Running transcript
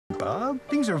Bob.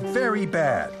 Things are very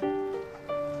bad.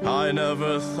 I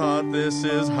never thought this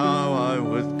is how I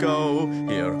would go,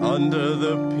 here under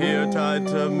the pier tied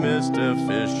to Mr.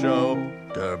 Fisho.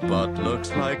 But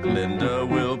looks like Linda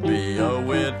will be a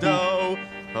widow.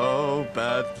 Oh,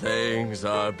 bad things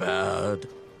are bad.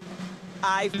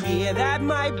 I fear that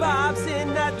my Bob's in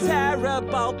a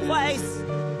terrible place.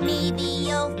 Maybe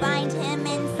you'll find him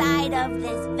inside of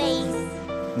this vase.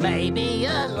 Maybe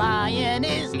a lion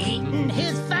is eating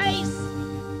his face.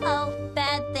 Oh,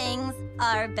 bad things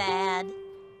are bad.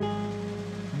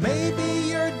 Maybe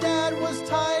your dad was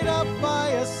tied up by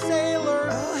a sailor.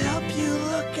 I'll help you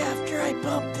look after I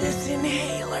pump this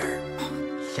inhaler.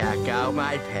 Check out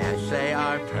my pants, they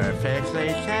are perfectly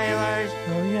tailored.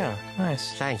 Oh, yeah,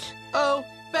 nice. Thanks. Oh,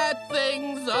 bad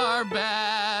things are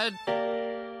bad.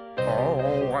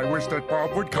 Oh, I wish that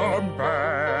Bob would come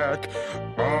back.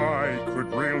 I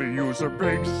could really use a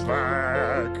big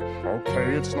snack.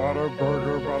 Okay, it's not a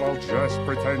burger, but I'll just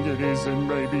pretend it is and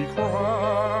maybe cry.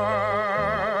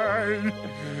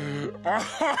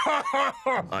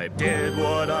 I did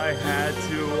what I had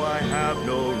to, I have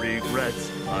no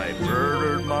regrets. I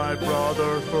murdered my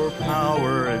brother for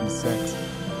power and sex.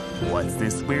 What's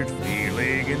this weird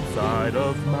feeling inside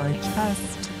of my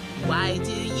chest? Why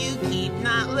do you keep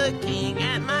not looking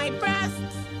at my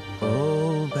breasts?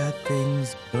 Oh, bad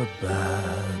things are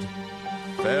bad.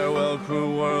 Farewell,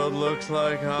 cruel world, looks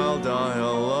like I'll die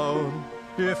alone.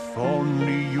 If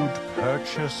only you'd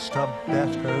purchased a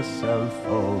better cell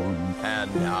phone.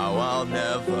 And now I'll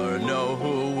never know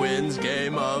who wins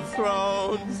Game of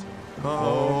Thrones.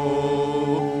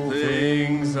 Oh,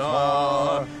 things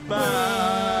are bad.